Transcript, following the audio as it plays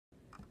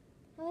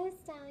Hello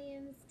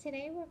Stallions!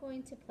 Today we're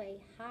going to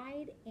play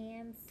hide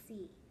and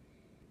seek.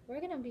 We're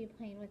going to be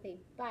playing with a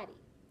buddy.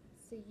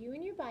 So you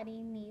and your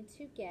buddy need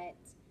to get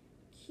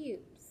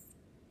cubes.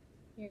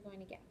 You're going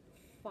to get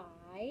 5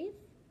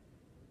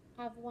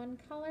 of one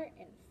color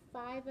and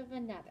 5 of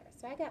another.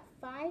 So I got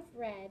 5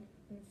 red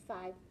and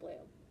 5 blue.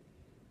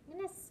 I'm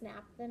going to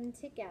snap them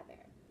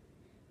together.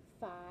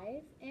 5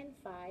 and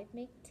 5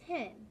 make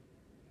 10.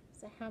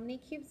 So how many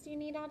cubes do you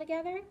need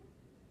altogether?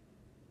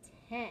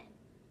 10.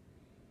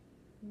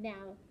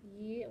 Now,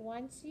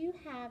 once you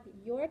have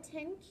your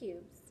 10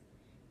 cubes,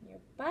 your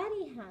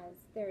buddy has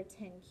their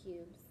 10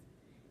 cubes,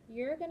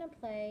 you're going to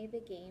play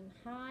the game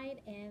hide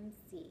and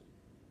seek.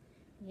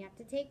 You have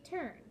to take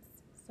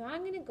turns. So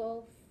I'm going to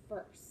go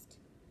first.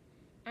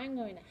 I'm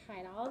going to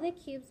hide all the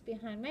cubes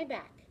behind my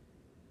back.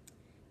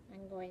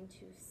 I'm going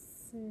to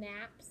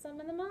snap some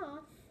of them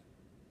off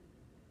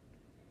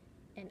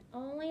and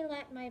only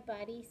let my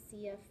buddy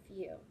see a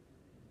few.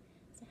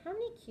 So how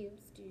many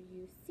cubes do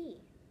you see?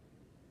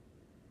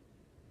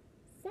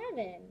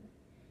 7.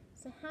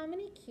 So how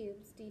many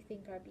cubes do you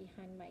think are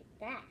behind my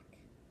back?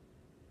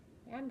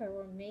 Remember,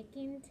 we're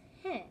making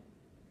 10.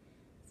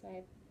 So I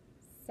have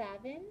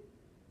 7.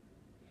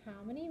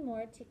 How many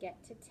more to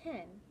get to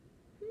 10?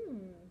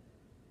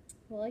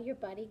 Well, your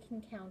buddy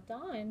can count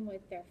on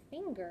with their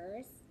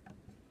fingers.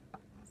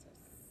 So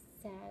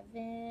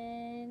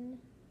 7,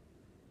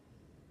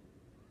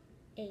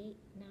 8, 9,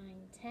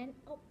 10.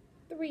 Oh,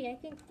 3. I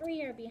think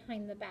 3 are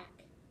behind the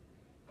back.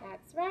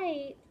 That's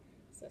right.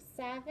 So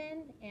 7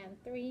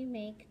 and 3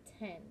 make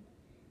 10.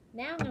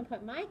 Now I'm going to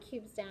put my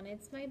cubes down.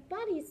 It's my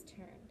buddy's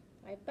turn.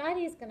 My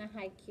buddy's going to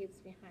hide cubes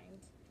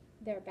behind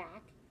their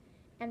back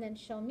and then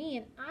show me,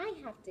 and I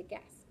have to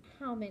guess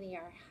how many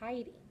are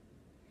hiding.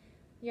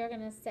 You're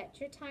going to set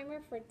your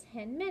timer for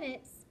 10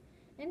 minutes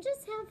and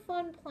just have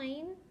fun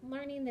playing,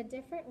 learning the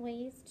different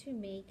ways to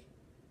make